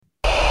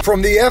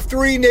From the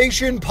F3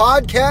 Nation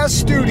podcast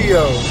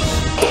studios.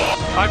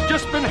 I've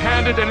just been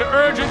handed an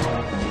urgent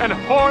and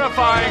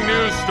horrifying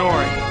news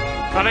story.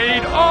 And I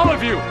need all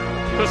of you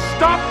to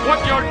stop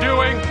what you're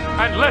doing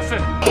and listen.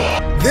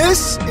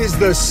 This is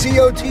the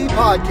COT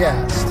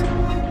podcast,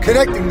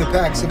 connecting the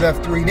packs of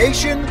F3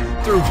 Nation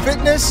through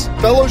fitness,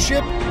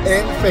 fellowship,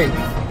 and faith.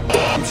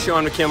 I'm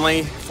Sean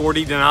McKinley,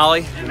 40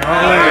 Denali.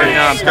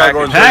 Package.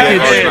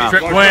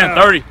 Trip win,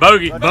 30.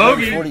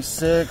 Bogey.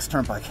 46,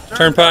 Turnpike.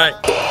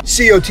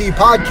 COT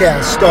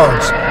podcast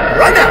starts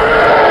right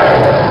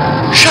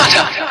now. Shut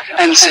up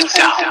and sit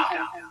down.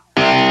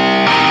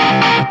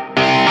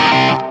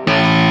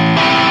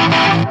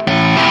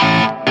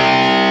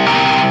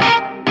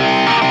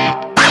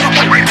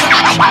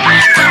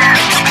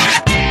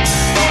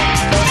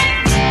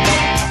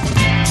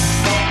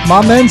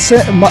 My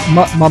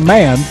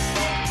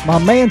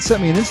man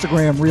sent me an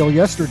Instagram reel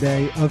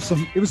yesterday of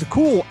it was a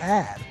cool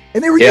ad,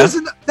 and they were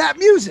using that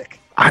music.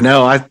 I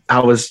know. I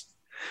was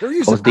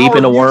deep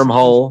in a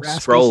wormhole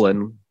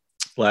scrolling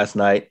last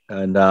night,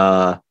 and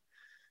what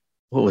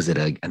was it?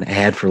 An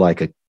ad for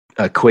like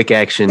a quick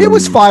action. It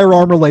was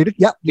firearm related.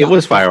 Yep. It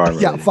was firearm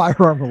related. Yeah,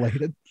 firearm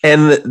related.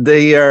 And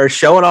they are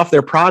showing off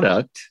their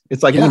product.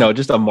 It's like,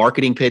 just a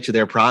marketing pitch of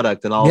their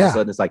product, and all of a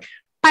sudden it's like,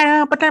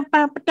 yeah,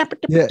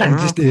 and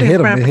just it hit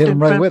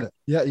them right with it.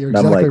 Yeah, you're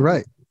exactly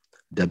right.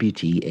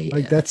 WTAF.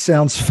 Like that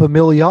sounds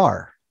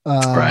familiar.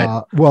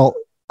 Right. Well,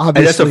 obviously,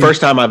 and that's the first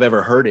time I've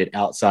ever heard it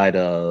outside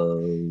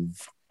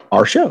of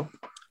our show.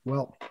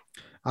 Well,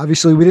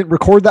 obviously we didn't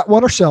record that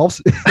one ourselves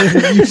in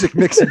the music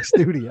mixing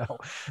studio.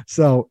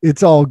 So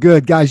it's all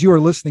good. Guys, you are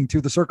listening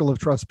to the Circle of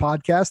Trust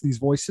podcast. These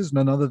voices,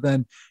 none other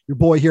than your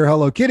boy here,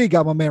 Hello Kitty.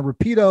 Got my man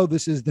Rapido.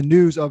 This is the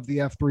news of the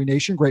F3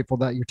 Nation. Grateful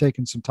that you're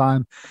taking some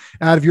time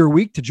out of your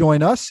week to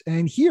join us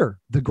and hear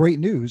the great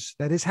news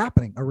that is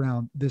happening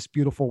around this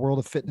beautiful world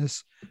of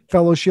fitness,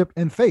 fellowship,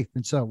 and faith.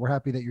 And so we're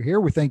happy that you're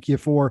here. We thank you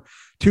for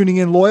tuning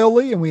in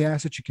loyally, and we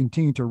ask that you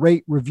continue to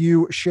rate,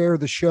 review, share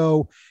the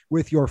show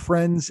with your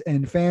friends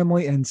and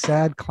family and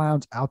sad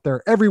clowns out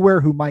there everywhere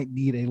who might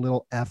need a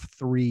little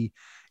F3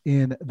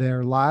 in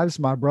their lives.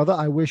 My brother,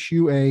 I wish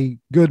you a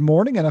good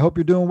morning, and I hope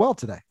you're doing well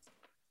today.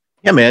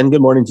 Yeah, man.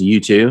 Good morning to you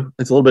too.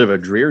 It's a little bit of a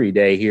dreary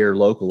day here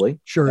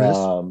locally. Sure is.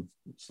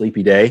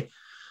 Sleepy day.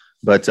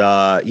 But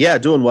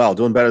doing well,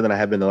 doing better than I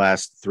have been the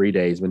last 3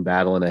 days. Been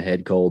battling a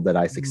head cold that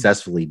I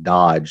successfully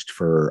dodged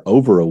for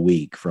over a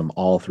week from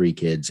all three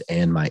kids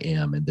and my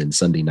M. And then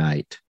Sunday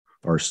night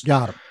or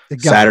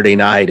Saturday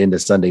night into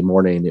Sunday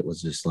morning, it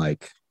was just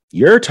like,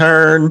 your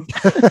turn.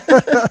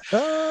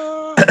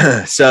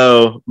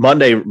 So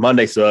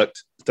Monday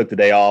sucked. Took the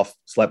day off,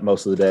 slept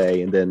most of the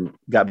day, and then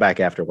got back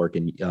after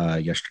working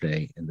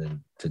yesterday, and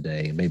then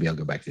today. Maybe I'll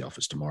go back to the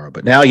office tomorrow.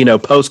 But now,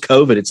 post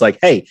COVID, it's like,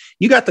 hey,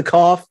 you got the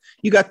cough,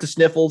 you got the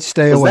sniffles.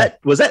 Stay away.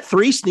 Was that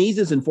 3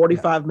 sneezes in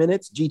 45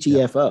 minutes?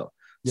 GTFO.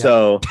 Yeah.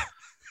 So,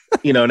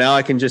 now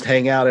I can just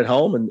hang out at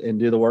home and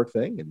do the work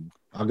thing, and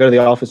I'll go to the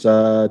office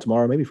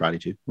tomorrow, maybe Friday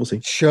too. We'll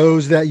see.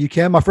 Shows that you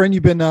can. My friend,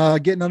 you've been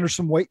getting under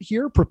some weight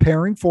here,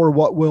 preparing for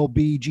what will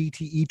be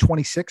GTE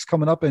 26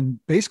 coming up in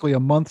basically a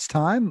month's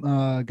time.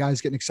 Guys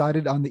getting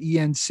excited on the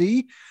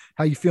ENC.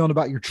 How you feeling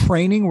about your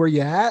training? Where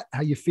you at?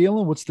 How you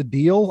feeling? What's the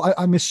deal?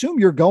 I'm assuming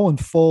you're going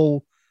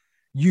full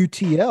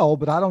UTL,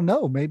 but I don't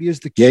know. Maybe is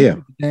the key to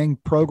the dang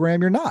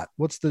program you're not.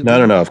 What's the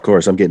No. Of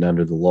course, I'm getting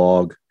under the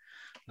log.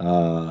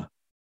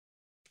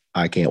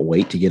 I can't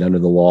wait to get under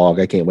the log.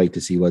 I can't wait to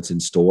see what's in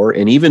store.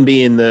 And even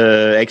being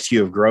the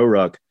XQ of Grow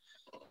Ruck,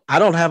 I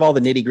don't have all the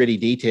nitty gritty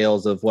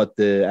details of what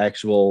the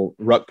actual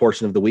ruck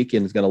portion of the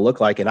weekend is going to look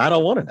like. And I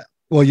don't want to know.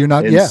 Well, you're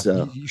not.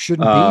 You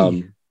shouldn't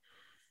be.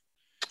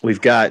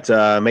 We've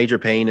got Major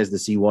Payne as the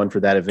C1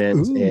 for that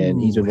event. Ooh,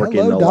 and he's been working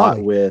a lot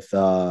with,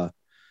 I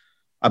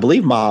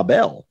believe, Ma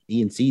Bell,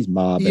 ENC's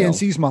Ma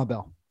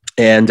Bell.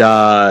 And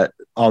on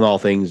all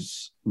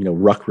things,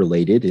 ruck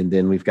related. And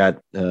then we've got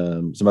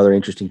some other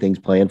interesting things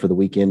planned for the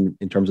weekend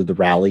in terms of the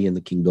rally and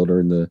the King Builder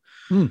and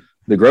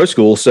the Grow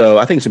School. So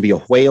I think it's gonna be a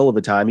whale of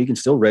a time. You can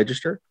still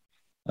register.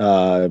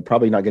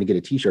 Probably not going to get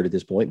a t-shirt at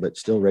this point, but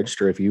still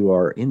register if you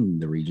are in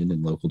the region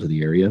and local to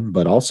the area.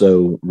 But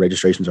also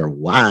registrations are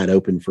wide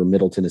open for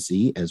Middle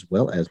Tennessee as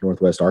well as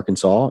Northwest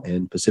Arkansas,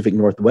 and Pacific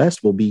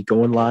Northwest will be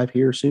going live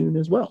here soon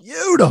as well.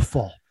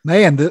 Beautiful.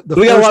 Man, the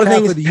we got a lot of half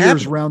things of the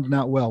year's rounding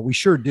out well. We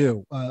sure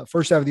do.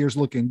 First half of the year's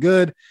looking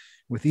good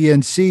with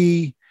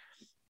ENC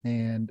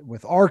and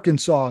with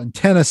Arkansas and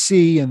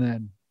Tennessee, and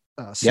then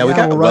we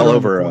got well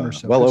over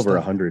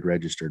 100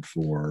 registered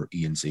for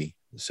ENC.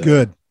 So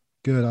good.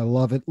 I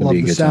love it. Love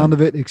the sound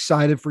of it.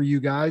 Excited for you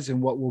guys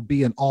and what will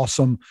be an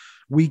awesome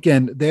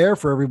weekend there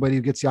for everybody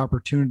who gets the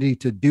opportunity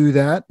to do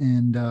that.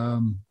 And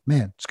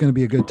man, it's going to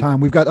be a good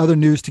time. We've got other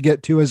news to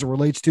get to as it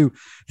relates to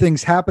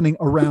things happening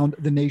around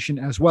the nation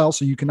as well.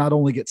 So you can not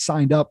only get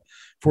signed up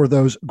for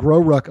those Grow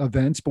Ruck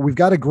events, but we've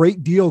got a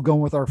great deal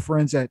going with our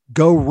friends at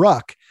Go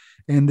Ruck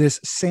and this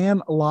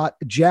Sandlot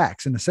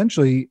Jacks. And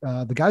essentially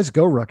the guys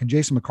Go Ruck and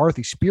Jason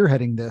McCarthy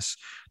spearheading this.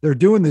 They're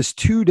doing this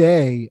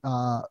 2-day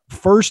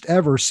first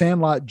ever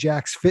Sandlot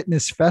Jacks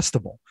Fitness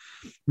Festival.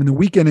 And the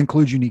weekend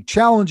includes unique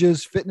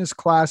challenges, fitness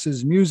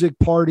classes, music,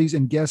 parties,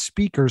 and guest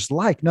speakers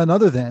like none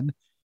other than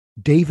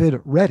David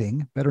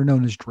Redding, better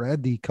known as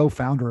Dredd, the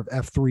co-founder of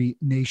F3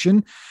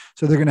 Nation.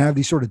 So they're going to have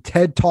these sort of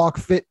TED Talk,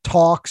 Fit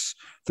Talks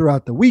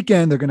throughout the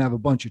weekend. They're going to have a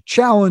bunch of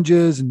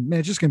challenges, and man,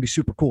 it's just going to be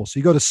super cool. So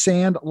you go to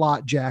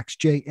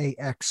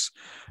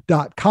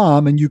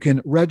sandlotjax.com and you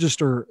can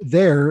register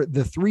there.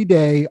 The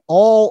 3-day,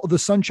 all the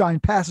Sunshine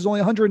Pass is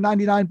only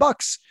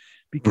 $199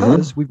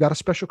 because we've got a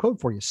special code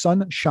for you,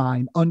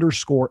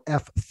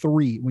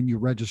 Sunshine_F3. When you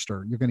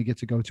register, you're going to get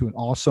to go to an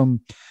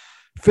awesome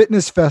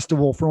fitness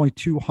festival for only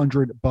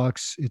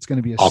 $200. It's going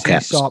to be a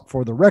CSOP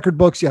for the record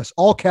books. Yes,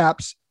 all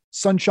caps,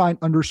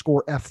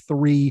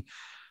 Sunshine_F3.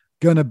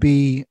 Going to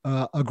be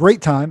a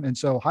great time. And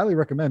so highly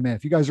recommend, man,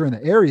 if you guys are in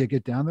the area,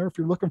 get down there. If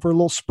you're looking for a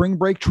little spring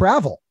break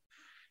travel,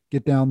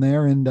 get down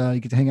there and you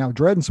get to hang out with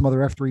Dredd and some other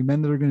F3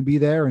 men that are going to be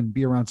there and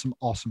be around some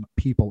awesome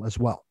people as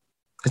well.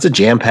 It's a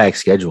jam-packed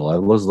schedule. I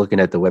was looking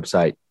at the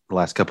website the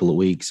last couple of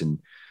weeks, and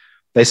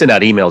they send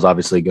out emails.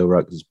 Obviously, Go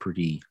Ruck is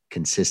pretty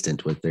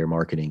consistent with their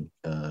marketing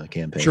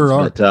campaigns. Sure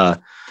are. But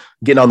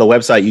getting on the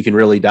website, you can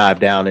really dive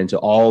down into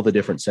all the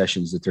different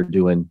sessions that they're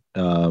doing,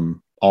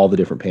 all the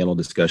different panel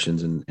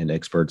discussions and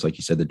experts, like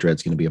you said, that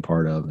Dredd's going to be a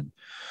part of, and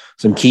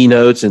some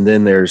keynotes. And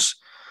then there's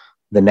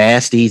the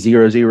Nasty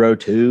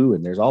 002,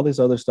 and there's all this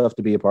other stuff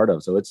to be a part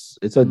of. So it's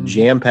a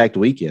jam-packed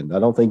weekend. I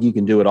don't think you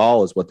can do it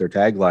all is what their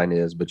tagline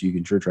is, but you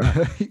can sure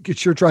try. You can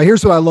sure try.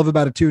 Here's what I love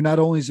about it too. Not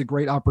only is it a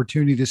great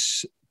opportunity to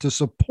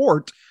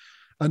support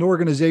an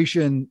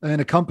organization and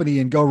a company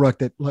in Go Ruck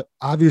that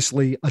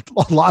obviously a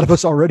lot of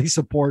us already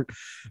support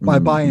by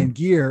buying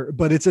gear,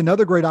 but it's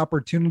another great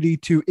opportunity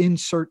to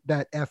insert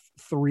that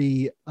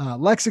F3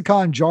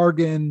 lexicon,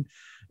 jargon,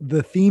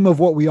 the theme of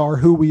what we are,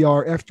 who we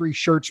are, F3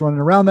 shirts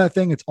running around that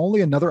thing. It's only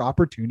another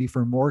opportunity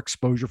for more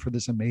exposure for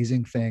this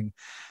amazing thing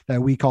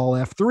that we call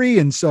F3.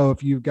 And so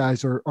if you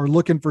guys are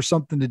looking for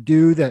something to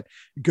do that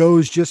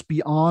goes just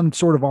beyond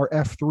sort of our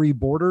F3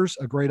 borders,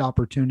 a great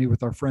opportunity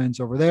with our friends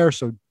over there.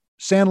 So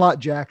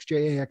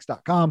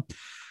sandlotjax.com,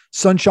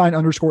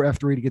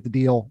 Sunshine_F3 to get the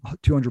deal,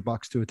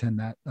 $200 to attend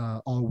that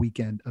all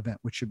weekend event,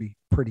 which should be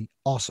pretty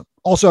awesome.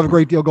 Also have a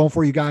great deal going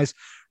for you guys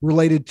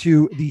related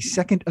to the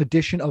second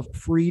edition of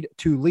Freed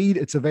to Lead.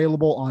 It's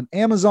available on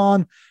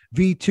Amazon.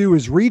 V2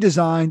 is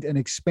redesigned and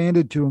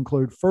expanded to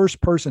include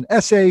first-person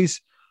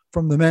essays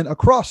from the men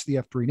across the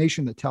F3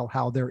 Nation that tell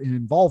how their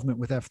involvement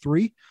with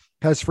F3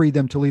 has freed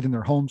them to lead in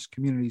their homes,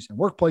 communities, and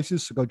workplaces.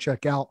 So go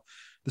check out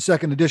the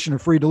second edition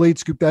of Free to Lead.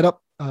 Scoop that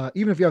up.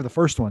 Even if you have the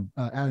first one,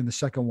 adding the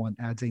second one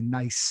adds a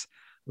nice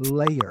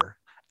layer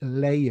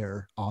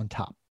on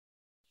top.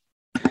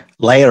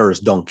 Layers,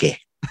 donkey.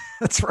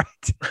 That's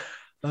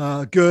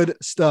right. Good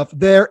stuff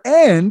there.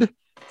 And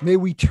may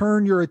we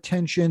turn your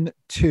attention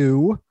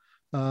to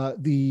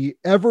the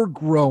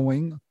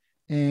ever-growing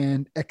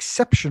and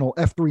exceptional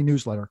F3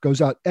 newsletter. It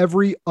goes out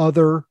every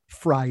other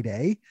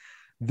Friday.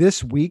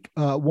 This week,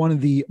 one of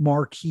the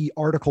marquee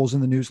articles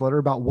in the newsletter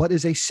about what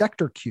is a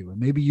sector queue. And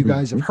maybe you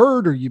guys have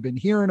heard or you've been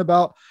hearing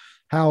about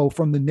how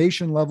from the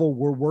nation level,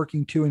 we're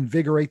working to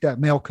invigorate that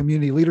male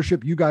community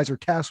leadership. You guys are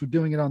tasked with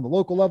doing it on the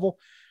local level.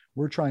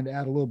 We're trying to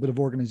add a little bit of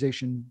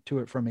organization to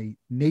it from a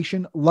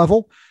nation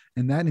level.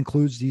 And that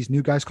includes these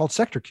new guys called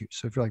sector queues.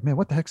 So if you're like, man,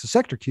 what the heck's a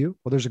sector queue?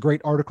 Well, there's a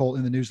great article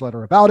in the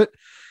newsletter about it.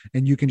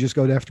 And you can just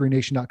go to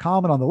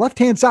f3nation.com. And on the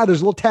left-hand side,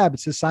 there's a little tab that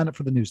says sign up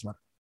for the newsletter.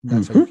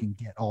 That's how you can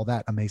get all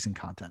that amazing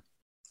content.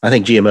 I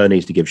think GMO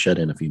needs to give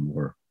Shut-In a few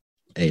more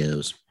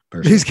AOs.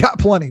 Personally. He's got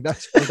plenty.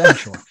 That's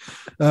potential.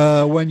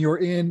 When you're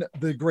in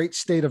the great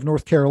state of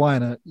North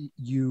Carolina,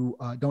 you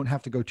don't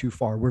have to go too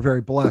far. We're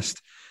very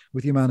blessed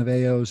with the amount of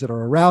AOs that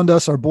are around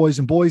us. Our boys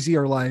in Boise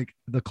are like,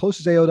 the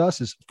closest AO to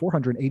us is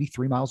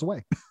 483 miles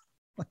away.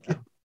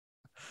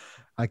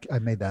 I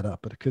made that up,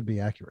 but it could be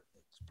accurate.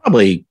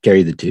 Probably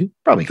carry the two.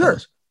 Probably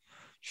close.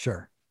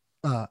 Sure.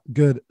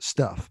 Good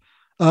stuff.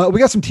 We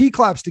got some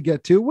Tclaps to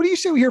get to. What do you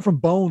say we hear from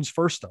Bones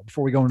first, though,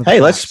 before we go into the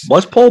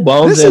let's pull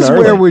Bones this in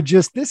early.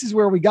 This is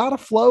where we got to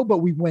flow, but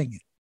we wing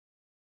it.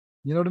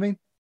 You know what I mean?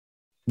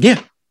 Yeah.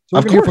 So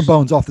we're going to hear from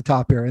Bones off the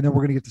top here, and then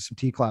we're going to get to some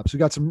Tclaps. We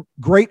got some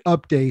great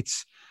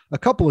updates, a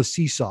couple of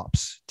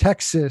CSOPs,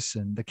 Texas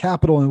and the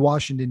Capitol in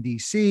Washington,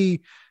 D.C.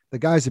 The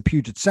guys at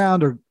Puget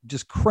Sound are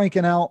just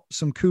cranking out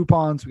some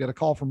coupons. We got a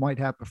call from White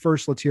Hat, but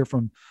first let's hear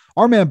from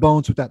our man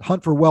Bones with that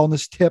Hunt for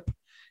Wellness tip.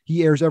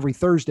 He airs every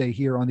Thursday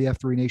here on the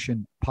F3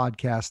 Nation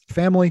podcast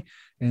family.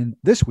 And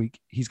this week,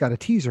 he's got a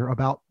teaser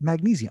about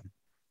magnesium.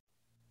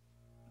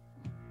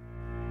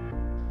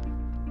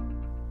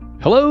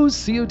 Hello,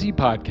 COT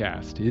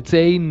podcast. It's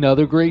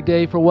another great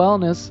day for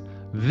wellness.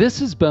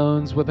 This is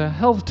Bones with a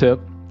health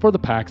tip for the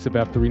PAX of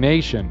F3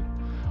 Nation.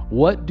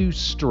 What do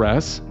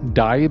stress,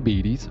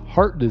 diabetes,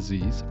 heart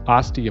disease,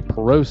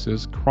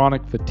 osteoporosis,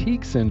 chronic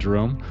fatigue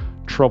syndrome,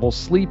 trouble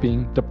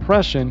sleeping,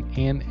 depression,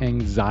 and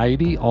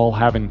anxiety all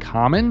have in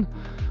common?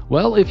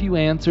 Well, if you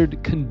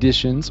answered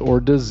conditions or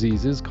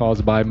diseases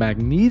caused by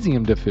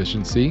magnesium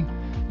deficiency,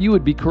 you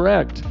would be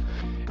correct.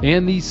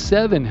 And these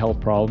 7 health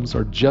problems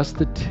are just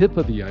the tip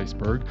of the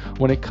iceberg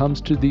when it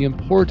comes to the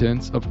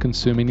importance of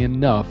consuming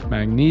enough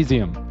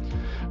magnesium.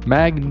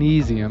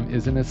 Magnesium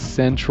is an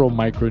essential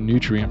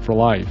micronutrient for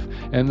life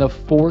and the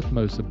 4th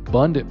most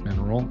abundant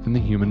mineral in the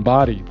human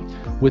body.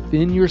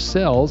 Within your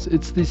cells,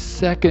 it's the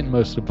 2nd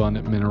most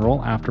abundant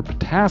mineral after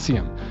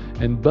potassium,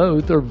 and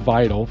both are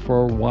vital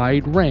for a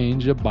wide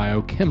range of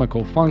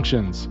biochemical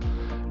functions.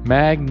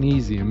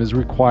 Magnesium is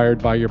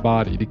required by your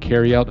body to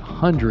carry out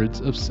hundreds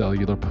of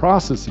cellular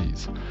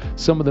processes.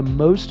 Some of the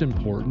most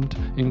important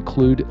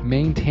include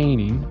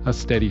maintaining a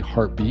steady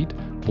heartbeat,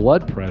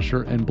 blood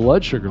pressure, and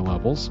blood sugar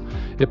levels.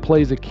 It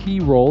plays a key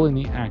role in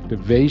the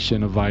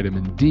activation of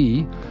vitamin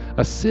D,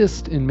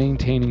 assists in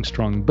maintaining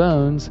strong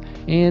bones,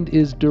 and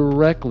is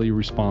directly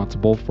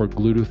responsible for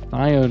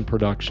glutathione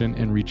production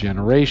and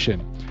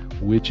regeneration,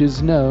 which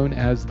is known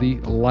as the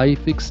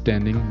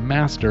life-extending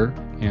master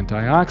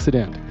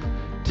antioxidant.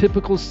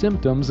 Typical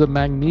symptoms of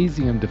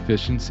magnesium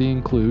deficiency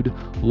include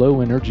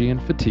low energy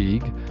and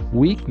fatigue,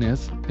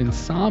 weakness,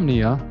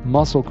 insomnia,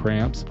 muscle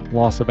cramps,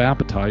 loss of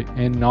appetite,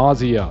 and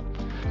nausea.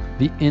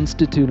 The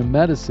Institute of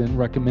Medicine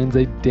recommends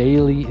a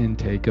daily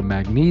intake of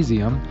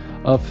magnesium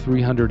of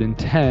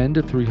 310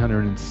 to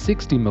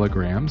 360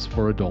 milligrams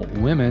for adult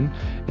women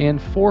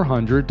and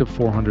 400 to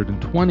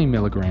 420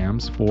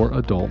 milligrams for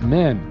adult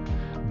men.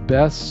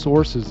 Best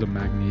sources of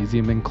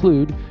magnesium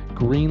include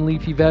green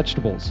leafy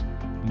vegetables,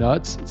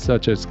 nuts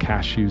such as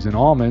cashews and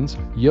almonds,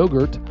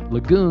 yogurt,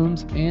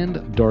 legumes,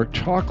 and dark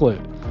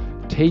chocolate.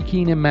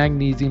 Taking a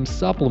magnesium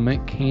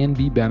supplement can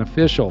be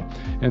beneficial,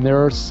 and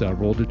there are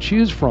several to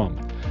choose from.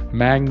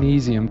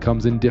 Magnesium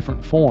comes in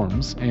different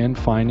forms, and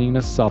finding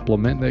a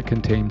supplement that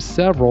contains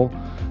several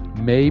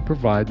may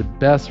provide the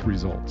best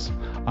results.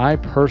 I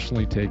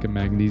personally take a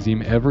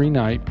magnesium every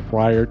night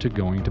prior to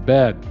going to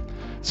bed.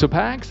 So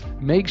Pax,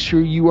 make sure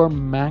you are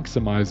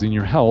maximizing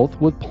your health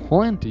with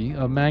plenty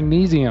of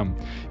magnesium.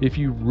 If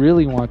you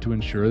really want to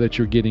ensure that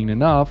you're getting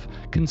enough,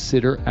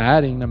 consider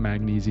adding a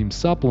magnesium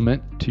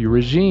supplement to your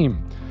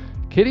regime.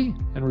 Kitty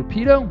and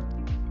Rapido,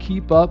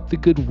 keep up the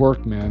good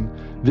work, man.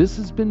 This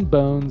has been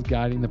Bones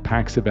guiding the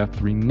Pax of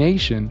F3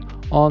 Nation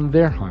on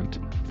their hunt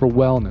for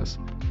wellness.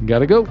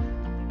 Gotta go.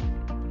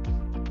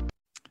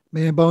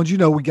 Man, Bones, you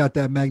know we got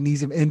that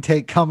magnesium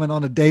intake coming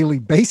on a daily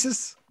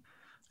basis.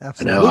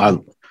 Absolutely. I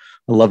know.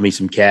 I love me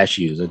some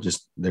cashews.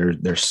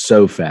 They're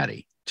so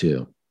fatty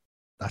too.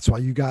 That's why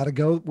you got to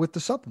go with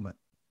the supplement.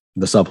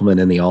 The supplement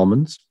and the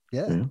almonds.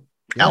 Yeah.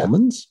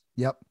 Almonds.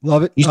 Yep.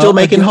 Love it. You still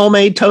making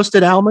homemade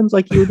toasted almonds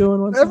like you were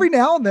doing? Every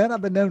now and then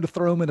I've been known to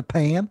throw them in a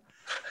pan,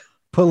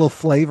 put a little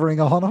flavoring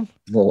on them.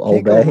 A little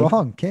Can't go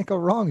wrong. Can't go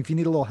wrong. If you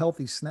need a little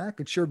healthy snack,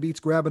 it sure beats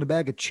grabbing a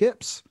bag of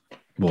chips.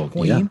 Well,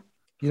 Queen. Yeah.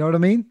 You know what I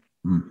mean?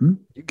 Mm-hmm.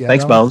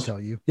 Thanks, Bones.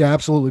 Tell you. Yeah,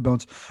 absolutely,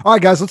 Bones. All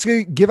right, guys, let's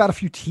give out a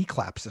few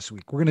Tclaps this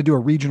week. We're going to do a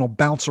regional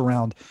bounce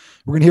around.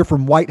 We're going to hear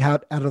from White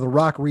Hat out of the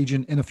Rock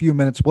region in a few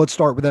minutes. But let's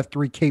start with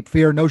F3 Cape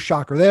Fear. No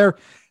shocker there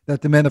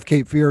that the men of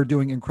Cape Fear are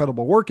doing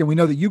incredible work. And we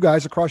know that you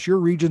guys across your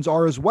regions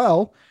are as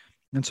well.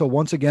 And so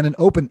once again, an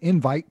open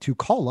invite to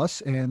call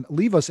us and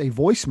leave us a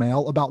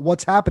voicemail about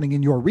what's happening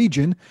in your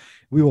region.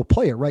 We will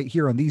play it right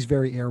here on these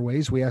very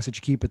airways. We ask that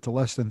you keep it to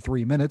less than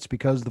 3 minutes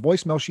because the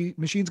voicemail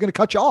machine's going to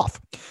cut you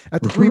off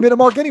at the 3-minute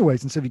mark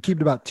anyways. And so if you keep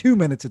it about 2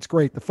 minutes, it's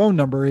great. The phone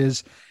number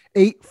is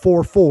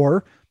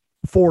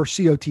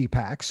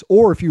 844-4COT-PAX.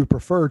 Or if you would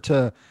prefer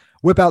to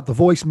whip out the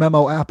voice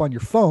memo app on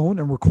your phone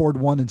and record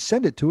one and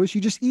send it to us,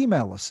 you just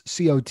email us,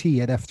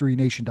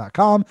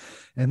 COT@f3nation.com.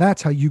 And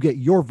that's how you get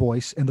your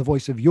voice and the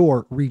voice of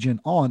your region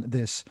on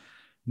this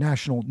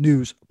national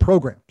news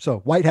program. So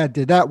White Hat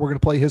did that. We're going to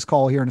play his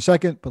call here in a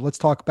second, but let's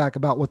talk back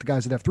about what the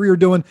guys at F3 are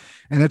doing.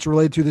 And it's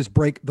related to this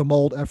break the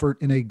mold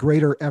effort in a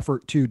greater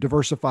effort to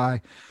diversify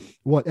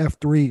what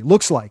F3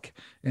 looks like.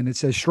 And it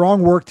says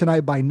strong work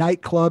tonight by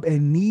Nightclub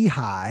and Knee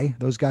High,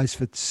 those guys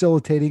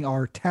facilitating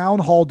our town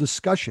hall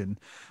discussion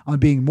on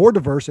being more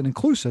diverse and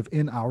inclusive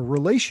in our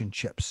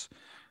relationships.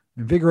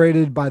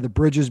 Invigorated by the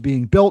bridges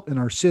being built in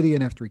our city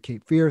and F3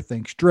 Cape Fear.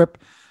 Thanks, Drip.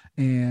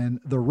 And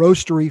the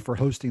Roastery for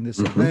hosting this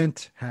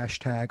event.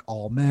 Hashtag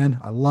all men.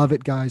 I love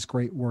it, guys.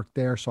 Great work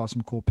there. Saw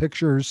some cool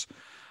pictures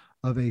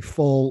of a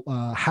full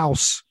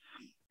house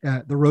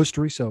at the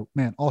Roastery. So,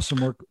 man,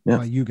 awesome work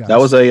by you guys. That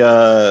was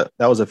a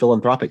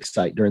philanthropic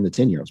site during the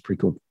 10-year. It was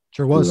pretty cool.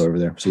 Sure was. Over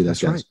there. See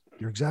those guys. Right.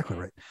 You're exactly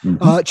right.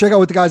 Check out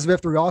what the guys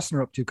of F3 Austin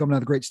are up to. Coming out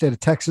of the great state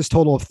of Texas.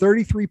 Total of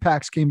 33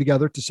 packs came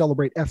together to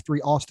celebrate F3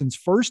 Austin's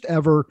first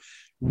ever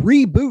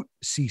reboot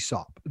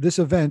CSOP. This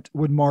event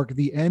would mark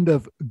the end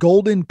of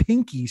Golden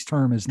Pinky's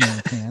term as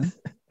Nantan.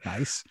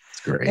 Nice.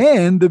 That's great.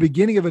 And the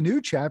beginning of a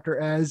new chapter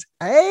as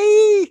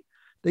they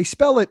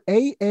spell it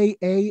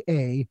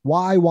AAAAYYYY.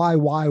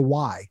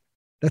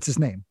 That's his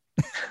name.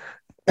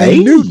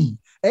 And Newton.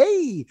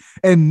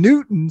 And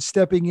Newton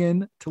stepping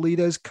in to lead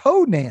as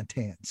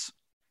co-Nantans.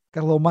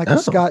 Got a little Michael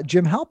Scott,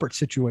 Jim Halpert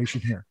situation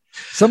here.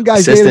 Some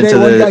guy's day-to-day,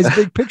 one guy's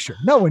big picture.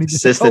 No, when he's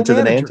assistant to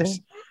the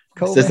Nantan.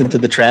 Assistant to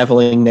the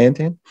traveling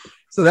Nantan.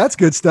 So that's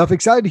good stuff.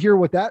 Excited to hear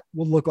what that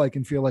will look like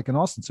and feel like in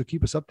Austin. So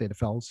keep us updated,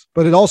 fellas.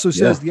 But it also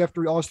says the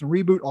F3 Austin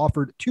Reboot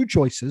offered 2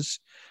 choices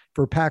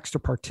for PAX to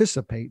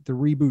participate. The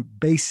Reboot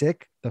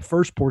Basic, the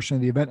first portion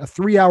of the event, a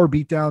 3-hour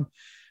beatdown,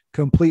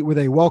 complete with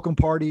a welcome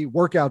party,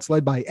 workouts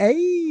led by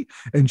A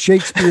and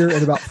Shakespeare,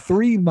 and about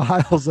 3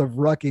 miles of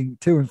rucking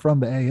to and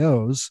from the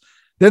AOs.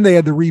 Then they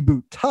had the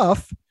Reboot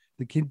Tough,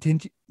 the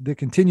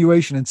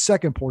continuation and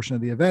second portion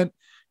of the event.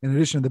 In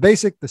addition to the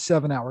basic, the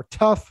 7-hour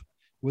Tough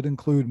would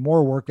include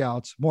more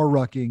workouts, more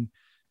rucking,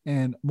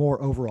 and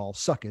more overall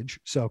suckage.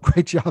 So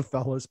great job,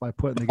 fellas, by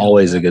putting together.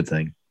 Always a good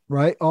thing.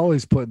 Right?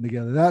 Always putting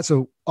together that.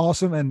 So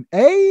awesome. And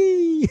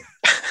A.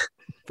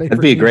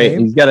 That'd be great.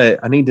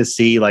 I need to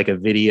see like a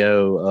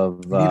video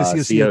of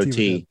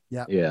COT.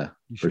 Yeah,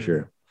 for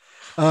sure.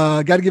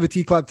 Got to give a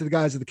Tclap to the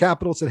guys at the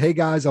Capitol. Said, hey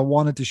guys, I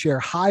wanted to share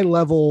high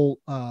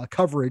level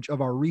coverage of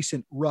our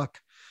recent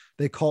ruck.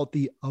 They call it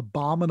the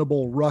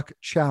Abominable Ruck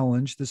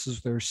Challenge. This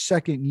is their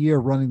second year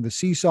running the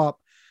CSOP.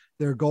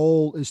 Their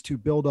goal is to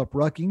build up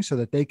rucking so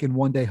that they can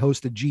one day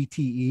host a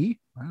GTE.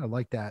 I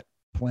like that.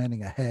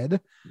 Planning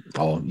ahead.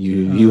 Oh,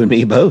 you and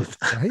me both.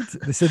 Right.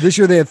 They said this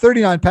year they had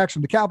 39 packs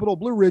from the Capitol,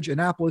 Blue Ridge,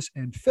 Annapolis,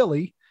 and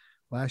Philly.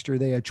 Last year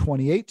they had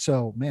 28.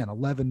 So, man,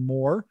 11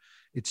 more.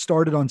 It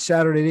started on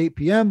Saturday at 8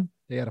 p.m.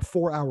 They had a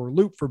 4-hour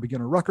loop for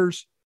beginner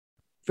ruckers.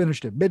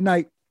 Finished at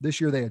midnight.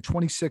 This year they had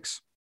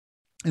 26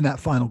 in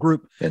that final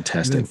group.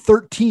 Fantastic. And then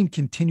 13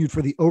 continued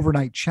for the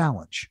overnight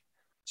challenge.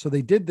 So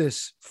they did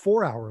this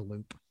 4-hour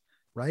loop,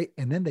 right?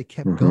 And then they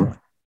kept going.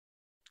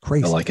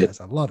 Crazy. I like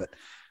guys. I love it.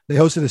 They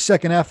hosted a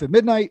second F at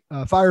midnight,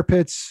 fire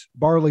pits,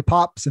 barley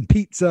pops, and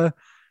pizza.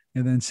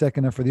 And then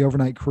second F for the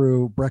overnight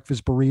crew,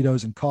 breakfast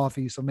burritos and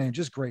coffee. So, man,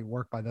 just great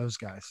work by those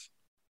guys.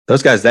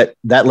 Those guys, that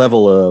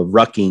level of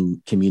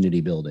rucking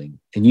community building,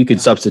 and you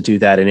could substitute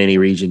that in any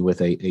region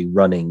with a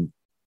running,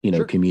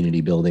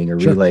 community building or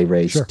relay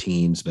race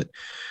teams. But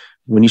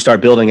when you start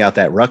building out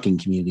that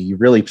rucking community, you're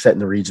really setting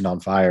the region on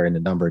fire in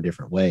a number of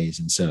different ways.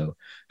 And so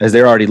as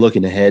they're already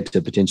looking ahead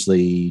to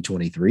potentially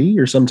 23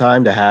 or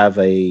sometime to have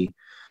a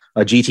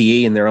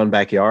GTE in their own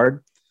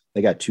backyard,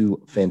 they got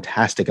 2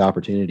 fantastic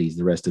opportunities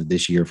the rest of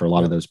this year for a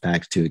lot of those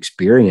packs to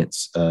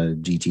experience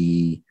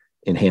GTE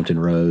in Hampton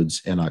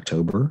Roads in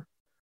October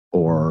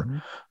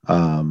or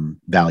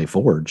Valley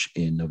Forge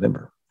in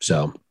November.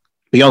 So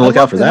be on the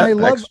lookout for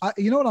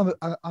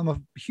that. I'm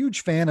a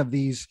huge fan of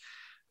these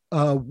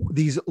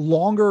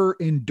longer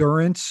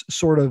endurance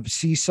sort of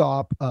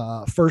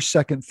CSOP first,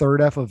 second,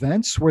 third F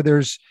events where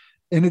there's,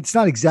 and it's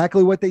not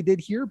exactly what they did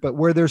here, but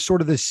where there's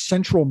sort of this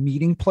central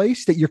meeting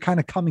place that you're kind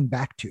of coming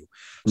back to.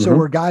 So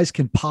where guys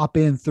can pop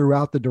in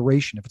throughout the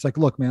duration. If it's like,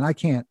 look, man, I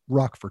can't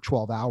ruck for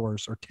 12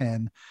 hours or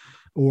 10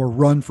 or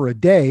run for a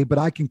day, but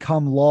I can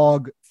come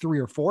log 3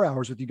 or 4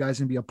 hours with you guys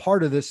and be a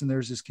part of this. And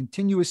there's this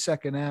continuous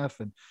second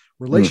F and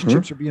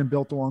relationships are being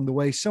built along the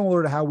way,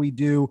 similar to how we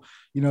do,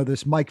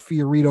 this Mike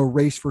Fiorito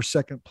race for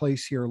second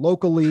place here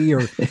locally,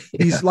 or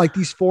these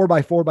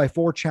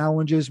 4x4x4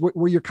 challenges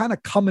where you're kind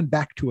of coming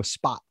back to a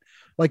spot.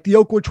 Like the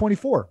Oakwood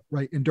 24,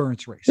 right?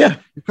 Endurance race. Yeah.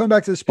 You're coming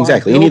back to the spot.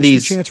 Exactly. Any of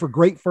these chance for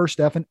great first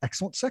F and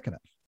excellent second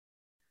F.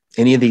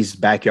 Any of these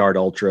backyard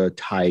ultra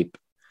type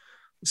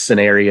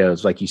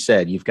scenarios, like you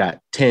said, you've got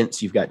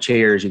tents, you've got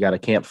chairs, you got a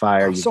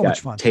campfire, you've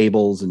got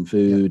tables and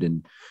food,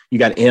 and you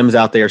got M's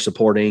out there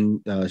supporting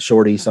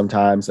shorties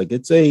sometimes. Like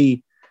it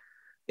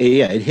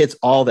hits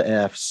all the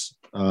F's,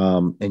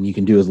 and you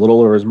can do as little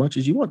or as much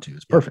as you want to.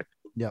 It's perfect.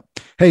 Yep.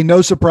 Hey,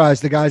 no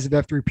surprise. The guys at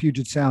F3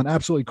 Puget Sound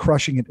absolutely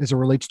crushing it as it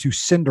relates to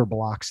cinder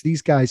blocks.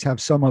 These guys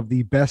have some of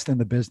the best in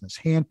the business,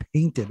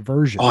 hand-painted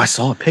versions. Oh, I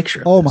saw a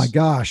picture. Oh my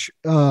gosh.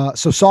 So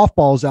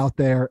softballs out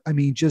there. I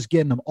mean, just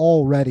getting them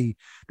all ready.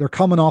 They're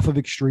coming off of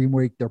Extreme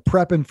Week. They're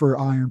prepping for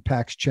Iron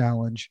Packs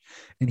Challenge.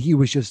 And he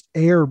was just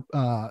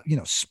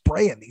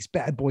spraying these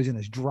bad boys in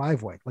his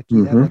driveway. Like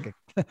he had like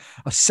a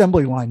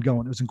assembly line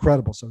going. It was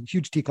incredible. So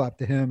huge Tclap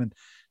to him and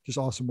just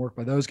awesome work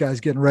by those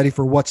guys getting ready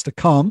for what's to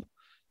come.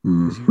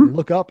 You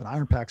look up and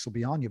Iron Packs will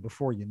be on you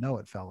before you know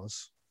it,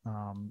 fellas.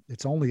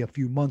 It's only a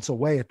few months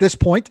away at this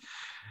point.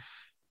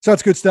 So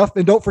that's good stuff.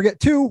 And don't forget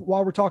too,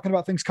 while we're talking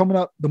about things coming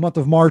up, the month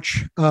of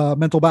March,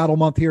 mental battle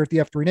month here at the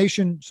F3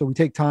 Nation. So we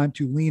take time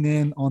to lean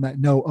in on that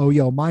no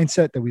OYO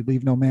mindset that we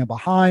leave no man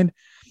behind,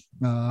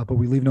 but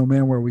we leave no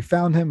man where we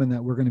found him, and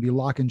that we're going to be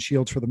locking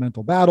shields for the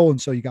mental battle. And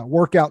so you got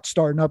workouts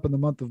starting up in the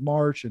month of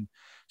March and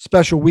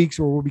special weeks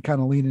where we'll be kind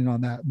of leaning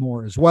on that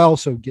more as well.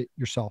 So get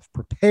yourself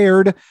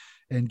prepared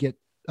and get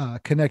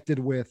connected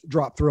with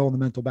Drop Thrill and the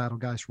Mental Battle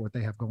guys for what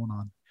they have going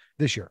on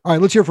this year. All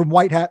right, let's hear from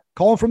White Hat,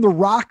 calling from the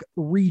Rock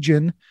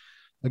region.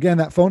 Again,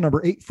 that phone number,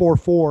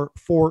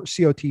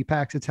 844-4COT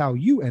PAX. It's how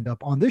you end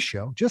up on this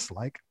show, just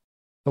like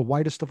the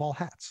whitest of all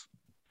hats.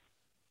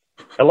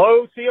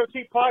 Hello,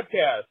 COT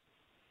Podcast.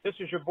 This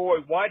is your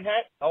boy White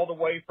Hat, all the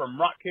way from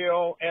Rock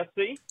Hill,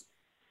 SC.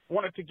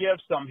 Wanted to give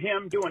some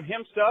doing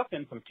him stuff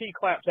and some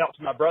Tclaps out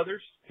to my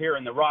brothers here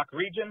in the Rock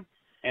region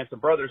and some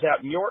brothers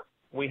out in York.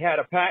 We had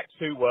a PAX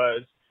who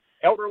was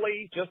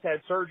elderly, just had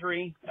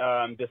surgery,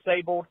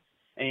 disabled,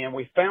 and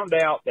we found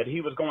out that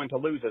he was going to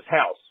lose his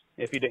house.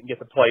 if you didn't get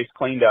the place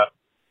cleaned up.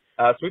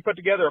 So we put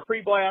together a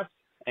pre-blast,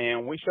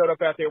 and we showed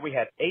up out there. We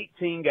had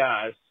 18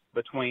 guys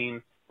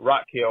between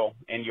Rock Hill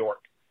and York.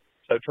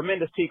 So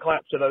tremendous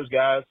Tclaps to those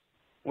guys.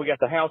 We got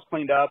the house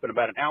cleaned up in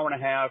about an hour and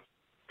a half,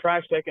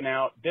 trash taken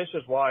out,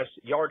 dishes washed,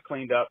 yard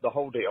cleaned up, the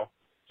whole deal.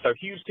 So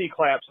huge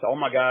Tclaps to all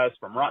my guys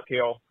from Rock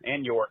Hill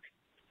and York.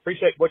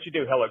 Appreciate what you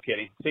do, Hello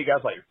Kitty. See you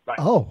guys later. Bye.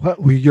 Oh,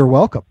 well, you're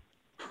welcome.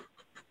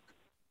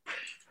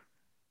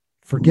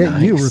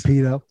 Forget you,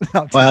 Rapido.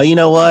 Well, you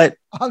know what?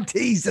 I'm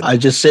teasing. I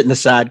just sit in the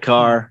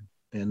sidecar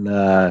and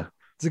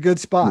it's a good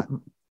spot.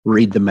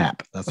 Read the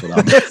map. That's what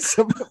I'm doing.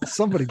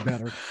 Somebody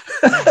better.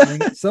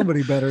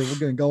 Somebody better. We're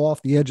going to go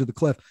off the edge of the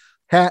cliff.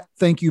 Hat,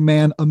 thank you,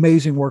 man.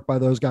 Amazing work by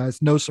those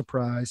guys. No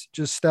surprise.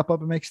 Just step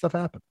up and make stuff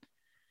happen.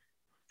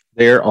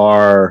 There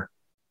are,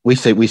 we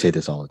say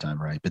this all the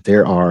time, right? But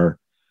there are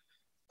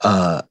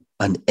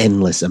an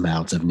endless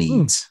amounts of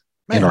needs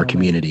in our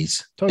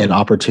communities and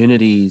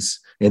opportunities.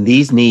 And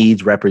these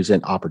needs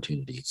represent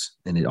opportunities.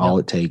 And all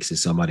it takes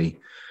is somebody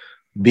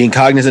being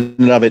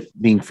cognizant of it,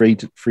 being free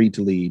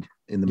to lead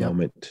in the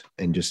moment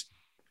and just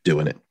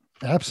doing it.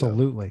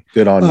 Absolutely.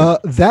 Good on you.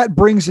 That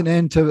brings an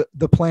end to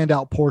the planned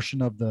out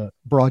portion of the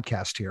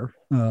broadcast here.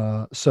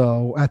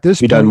 So at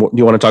this point, do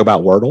you want to talk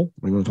about Wordle?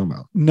 What do you want to talk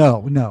about?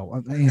 No,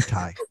 I'm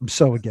anti. I'm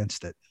so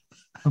against it.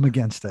 I'm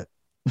against it.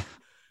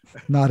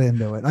 Not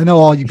into it. I know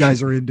all you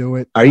guys are into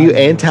it. Are you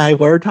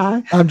anti-word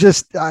tie? I'm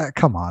just,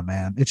 come on,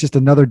 man. It's just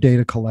another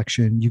data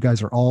collection. You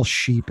guys are all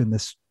sheep in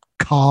this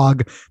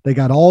cog. They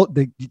got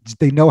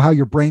they know how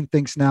your brain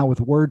thinks now with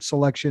word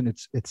selection.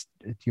 It's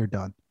you're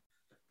done.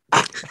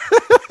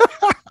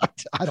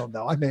 I don't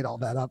know. I made all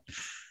that up.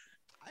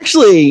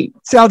 Actually,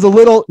 sounds a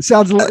little, it's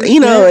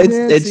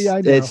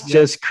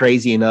just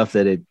crazy enough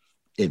that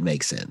it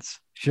makes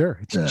sense. Sure.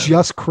 It's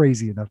just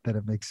crazy enough that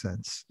it makes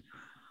sense.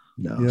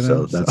 No,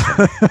 so that's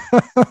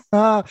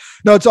fine.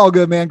 No, it's all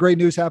good, man. Great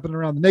news happening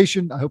around the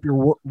nation. I hope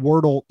your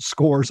Wordle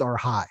scores are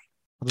high.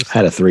 I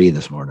had a 3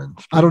 this morning.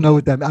 I don't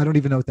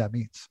even know what that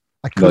means.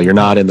 No, you're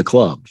not in the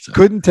club. So.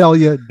 Couldn't tell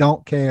you.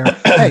 Don't care.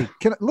 Hey,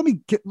 can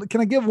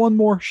I give one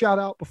more shout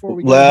out before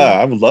we go?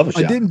 I would love a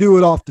shout. I didn't do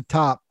it off the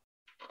top,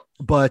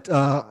 but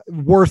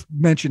worth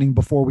mentioning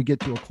before we get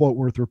to a quote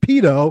worth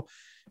Rapido,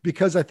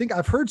 because I think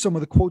I've heard some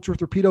of the quotes worth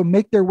Rapido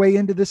make their way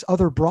into this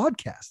other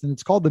broadcast, and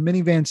it's called the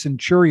Minivan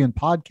Centurion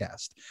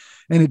podcast.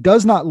 And it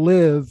does not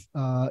live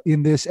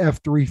in this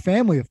F3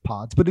 family of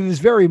pods, but it is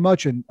very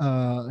much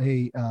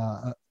a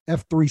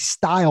F3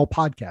 style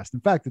podcast. In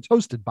fact, it's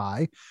hosted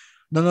by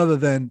none other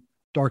than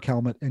Dark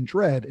Helmet and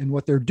Dread. And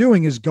what they're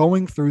doing is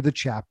going through the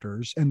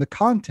chapters and the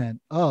content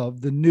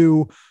of the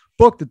new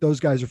book that those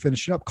guys are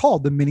finishing up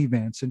called the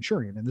Minivan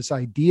Centurion. And this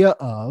idea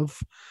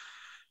of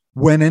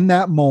when in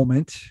that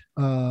moment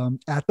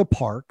at the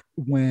park,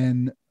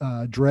 when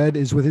Dread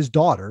is with his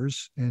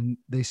daughters and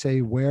they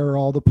say, where are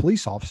all the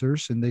police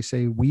officers? And they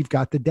say, we've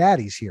got the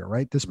daddies here,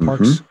 right? This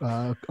park's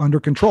under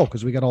control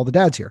because we got all the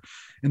dads here.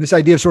 And this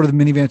idea of sort of the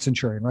Minivan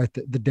Centurion, right?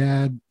 The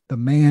dad, the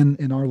man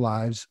in our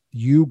lives,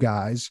 you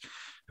guys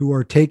who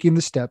are taking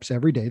the steps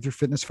every day through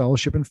fitness,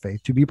 fellowship, and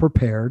faith to be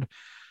prepared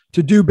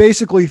to do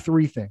basically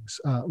 3 things: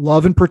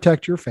 love and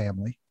protect your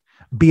family,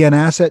 be an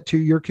asset to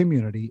your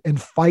community, and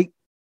fight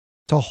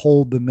to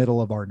hold the middle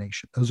of our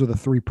nation. Those are the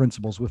 3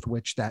 principles with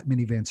which that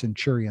Minivan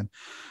Centurion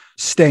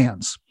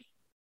stands.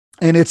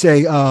 And it's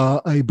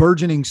a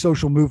burgeoning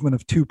social movement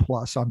of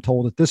 2+, I'm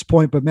told at this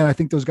point. But man, I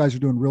think those guys are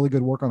doing really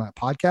good work on that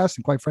podcast.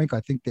 And quite frankly,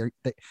 I think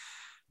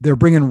they're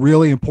bringing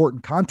really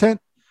important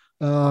content.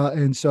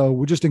 And so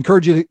we just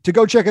encourage you to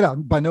go check it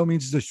out. By no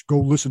means just go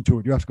listen to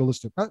it. You have to go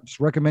listen to it. I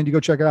just recommend you go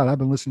check it out. I've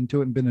been listening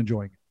to it and been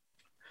enjoying it.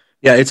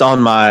 Yeah, it's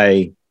on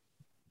my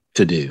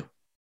to-do.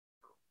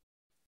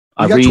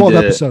 You got 12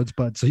 episodes,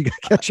 bud, so you got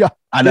to catch up.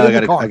 I know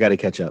I got to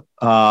catch up.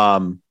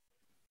 I'm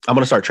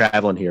going to start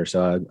traveling here,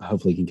 so I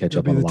hopefully can catch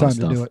up on a lot of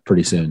stuff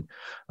pretty soon.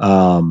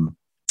 But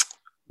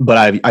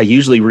I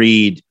usually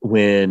read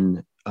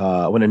when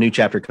a new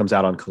chapter comes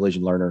out on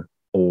Collision Learner,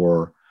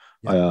 or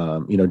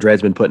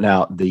Dred's been putting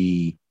out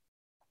the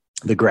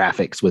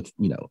graphics with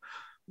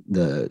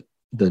the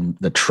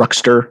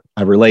truckster.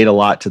 I relate a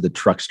lot to the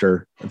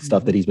truckster and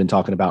stuff that he's been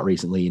talking about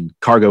recently, and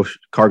cargo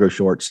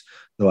shorts.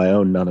 Though I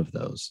own none of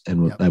those,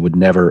 and I would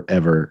never,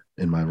 ever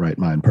in my right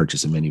mind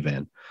purchase a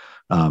minivan.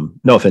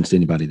 No offense to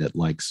anybody that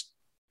likes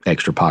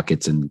extra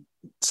pockets and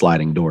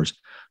sliding doors,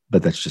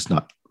 but that's just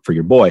not for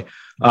your boy.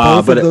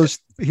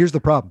 Here's the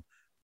problem.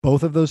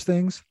 Both of those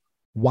things,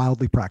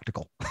 wildly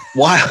practical.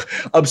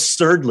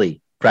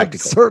 Absurdly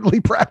practical.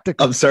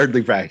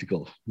 Absurdly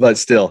practical, but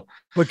still.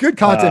 But good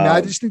content.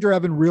 I just think they're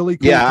having really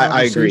cool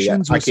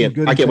conversations. I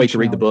agree. I can't wait to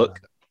read the book.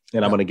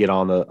 And I'm going to get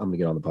on the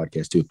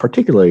podcast too,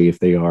 particularly if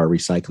they are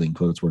recycling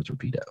quotes worth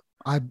Rapido.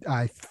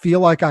 I feel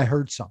like I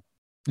heard some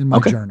in my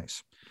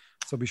journeys,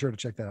 so be sure to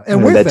check that out.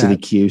 And with that to the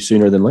queue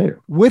sooner than later.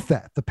 With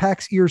that, the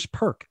PAC's ears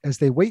perk as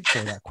they wait for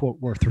that quote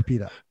worth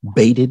Rapido.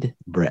 Bated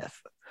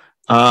breath.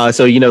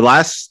 So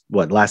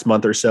last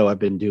month or so, I've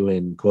been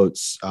doing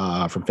quotes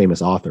from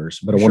famous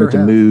authors, but I wanted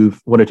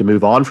to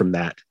move on from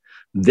that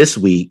this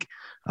week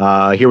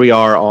Here we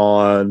are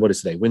on, what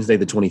is today? Wednesday,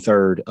 the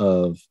 23rd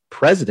of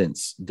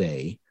President's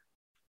Day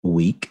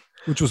week.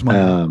 Which was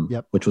Monday.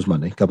 Which was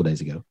Monday, a couple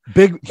days ago.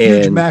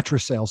 Huge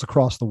mattress sales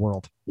across the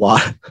world.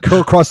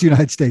 Go across the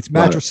United States.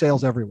 Mattress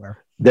sales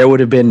everywhere. There would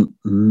have been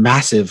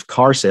massive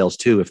car sales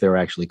too if there were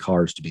actually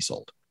cars to be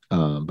sold.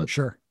 But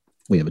sure,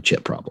 we have a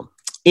chip problem.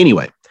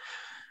 Anyway,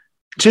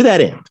 to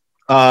that end,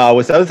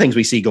 with other things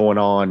we see going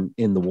on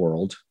in the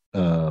world,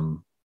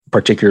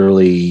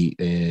 particularly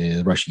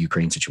the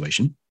Russia-Ukraine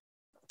situation,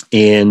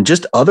 and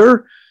just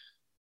other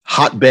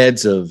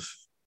hotbeds of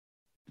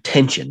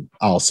tension,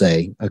 I'll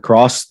say,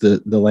 across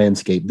the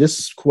landscape.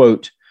 This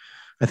quote,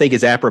 I think,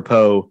 is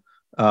apropos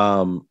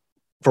for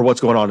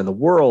what's going on in the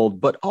world,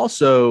 but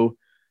also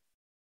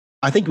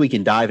I think we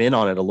can dive in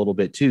on it a little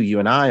bit too, you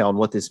and I, on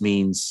what this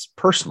means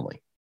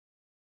personally.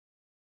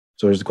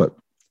 So here's the quote.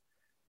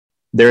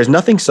 There is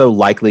nothing so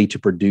likely to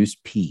produce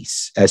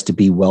peace as to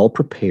be well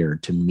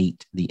prepared to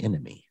meet the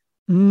enemy.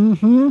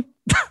 Mm-hmm.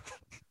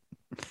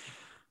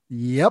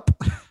 Yep.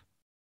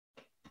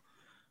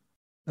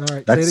 All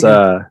right. That's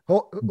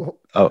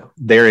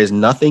there is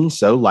nothing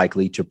so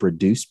likely to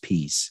produce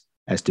peace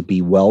as to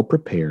be well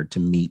prepared to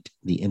meet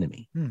the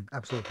enemy.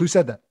 Absolutely. Who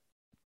said that?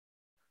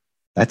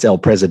 That's El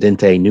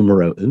Presidente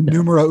numero uno.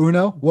 Numero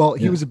uno. Well,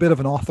 he was a bit of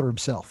an author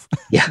himself.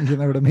 Yeah. You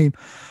know what I mean?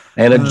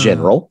 And a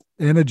general.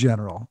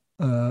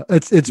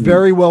 It's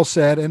very well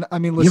said. And I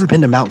mean, listen, you ever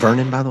been to Mount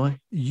Vernon, by the way?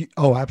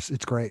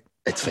 It's great.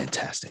 It's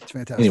fantastic. It's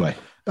fantastic. Anyway,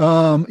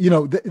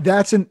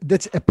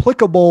 that's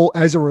applicable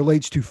as it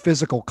relates to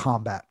physical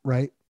combat,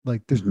 right?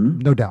 Like there's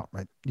no doubt,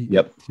 right?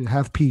 To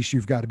have peace,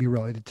 you've got to be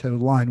related to the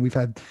line. We've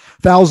had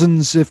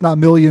thousands, if not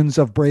millions,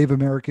 of brave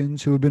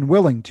Americans who have been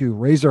willing to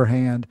raise their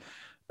hand,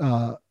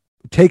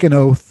 take an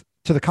oath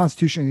to the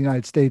Constitution of the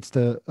United States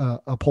to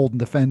uphold and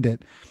defend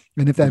it.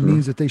 And if that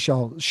means that they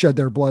shall shed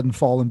their blood and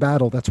fall in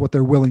battle, that's what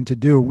they're willing to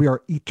do. We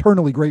are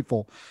eternally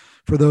grateful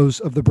for those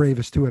of the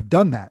bravest who have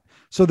done that.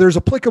 So there's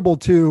applicable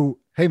to,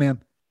 hey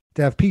man,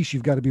 to have peace,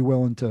 you've got to be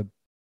willing to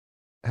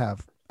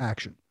have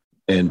action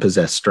and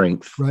possess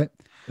strength. Right.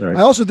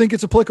 I also think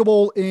it's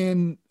applicable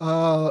in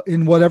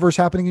whatever's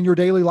happening in your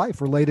daily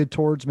life related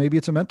towards, maybe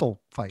it's a mental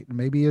fight, and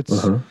maybe it's,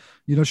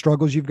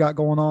 struggles you've got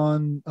going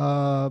on,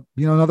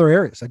 in other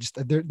areas.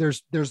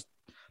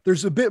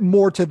 There's a bit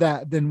more to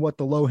that than what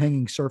the low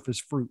hanging surface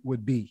fruit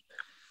would be.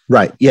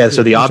 Right. Yeah.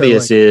 So the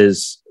obvious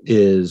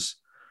is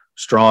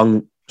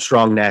strong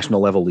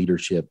national level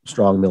leadership,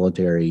 strong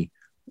military,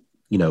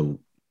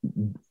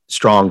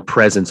 strong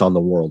presence on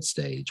the world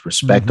stage,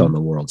 respect on the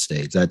world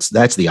stage.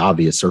 That's the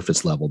obvious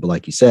surface level. But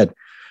like you said,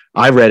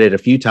 I read it a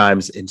few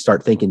times and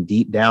start thinking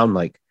deep down,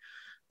 like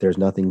there's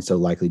nothing so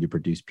likely to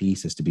produce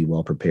peace as to be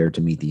well prepared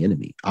to meet the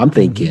enemy. I'm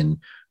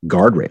thinking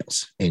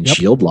guardrails and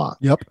shield lock.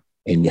 Yep.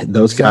 And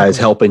those guys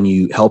helping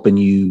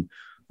you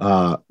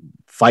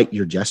fight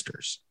your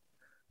jesters,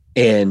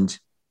 and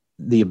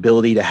the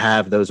ability to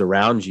have those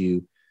around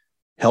you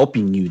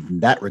helping you in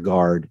that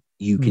regard.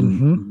 You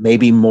can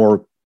maybe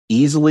more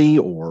easily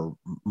or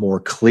more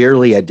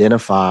clearly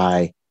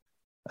identify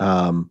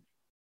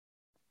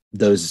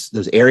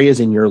those areas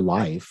in your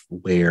life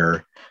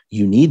where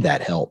you need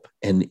that help.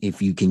 And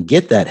if you can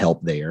get that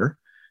help there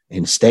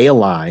and stay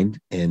aligned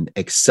and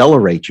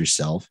accelerate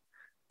yourself,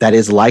 that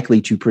is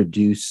likely to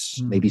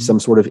produce maybe some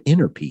sort of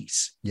inner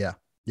peace. Yeah.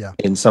 Yeah.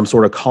 And some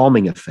sort of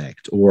calming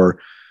effect, or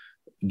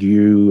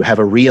you have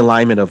a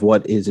realignment of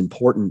what is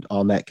important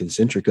on that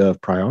concentric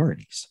of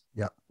priorities.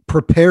 Yeah.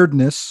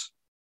 Preparedness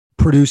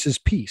produces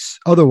peace.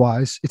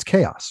 Otherwise it's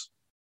chaos.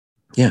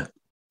 Yeah.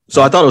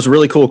 So I thought it was a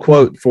really cool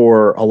quote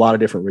for a lot of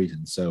different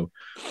reasons. So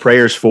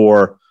prayers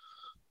for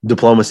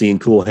diplomacy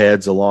and cool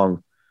heads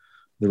along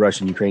the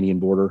Russian-Ukrainian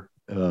border.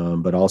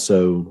 But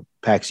also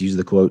PAX used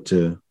the quote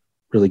to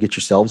really get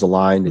yourselves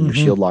aligned and your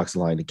shield locks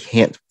aligned. You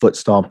can't foot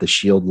stomp the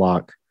shield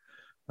lock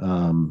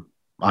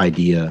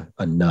idea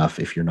enough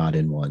if you're not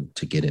in one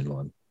to get in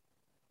one.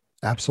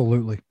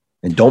 Absolutely.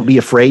 And don't be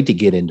afraid to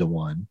get into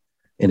one.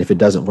 And if it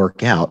doesn't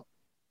work out,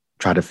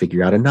 try to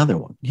figure out another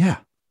one. Yeah,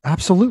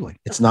 absolutely.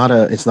 It's not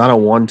a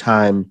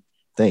one-time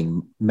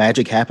thing.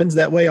 Magic happens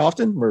that way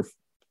often where,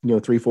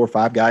 3, 4,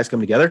 5 guys come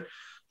together.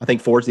 I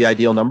think 4 is the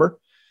ideal number.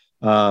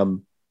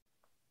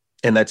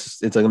 And it's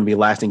going to be a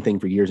lasting thing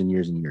for years and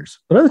years and years.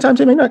 But other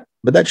times it may not,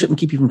 but that shouldn't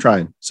keep you from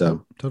trying.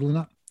 So totally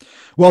not.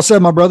 Well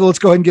said, my brother. Let's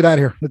go ahead and get out of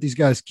here. Let these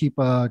guys keep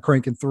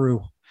cranking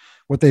through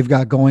what they've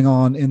got going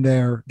on in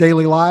their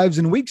daily lives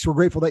and weeks. We're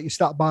grateful that you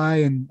stopped by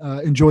and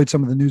enjoyed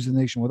some of the news of the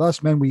nation with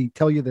us, man. We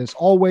tell you this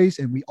always,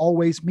 and we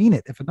always mean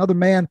it. If another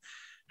man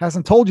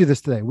hasn't told you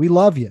this today, we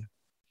love you.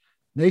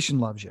 Nation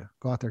loves you.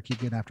 Go out there, keep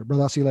getting after it.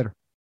 Brother, I'll see you later.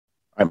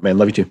 All right, man.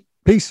 Love you too.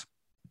 Peace.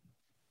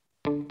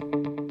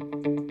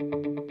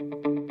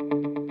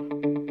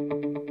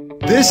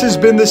 This has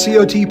been the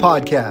COT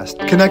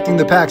Podcast, connecting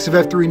the PAX of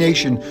F3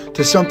 Nation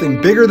to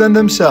something bigger than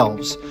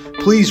themselves.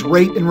 Please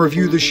rate and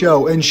review the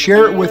show and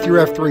share it with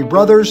your F3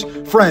 brothers,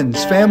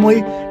 friends,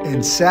 family,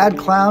 and sad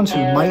clowns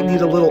who might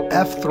need a little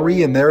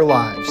F3 in their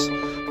lives.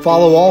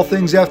 Follow all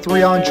things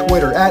F3 on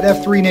Twitter at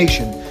F3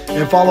 Nation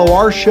and follow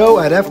our show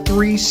at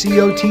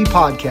F3COT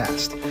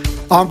Podcast.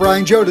 I'm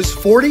Brian Jodas,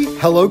 40,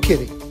 Hello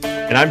Kitty.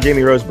 And I'm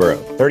Jamie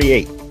Roseborough,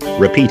 38,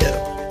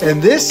 Rapido.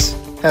 And this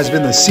has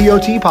been the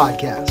COT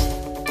Podcast.